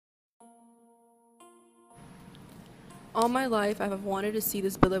All my life I have wanted to see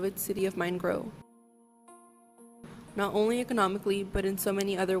this beloved city of mine grow, not only economically, but in so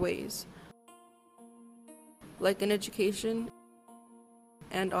many other ways, like in education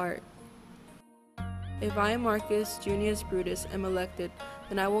and art. If I, Marcus Junius Brutus, am elected,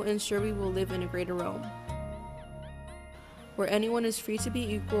 then I will ensure we will live in a greater Rome, where anyone is free to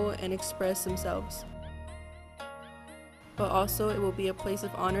be equal and express themselves, but also it will be a place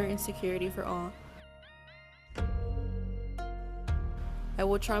of honor and security for all. I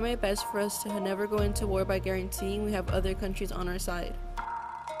will try my best for us to never go into war by guaranteeing we have other countries on our side.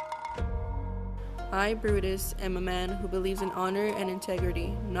 I, Brutus, am a man who believes in honor and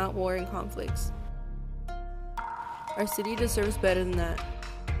integrity, not war and conflicts. Our city deserves better than that.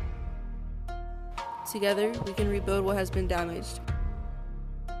 Together, we can rebuild what has been damaged.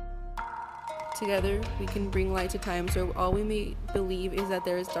 Together, we can bring light to times where all we may believe is that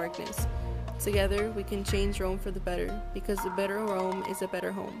there is darkness. Together, we can change Rome for the better, because a better Rome is a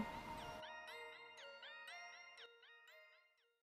better home.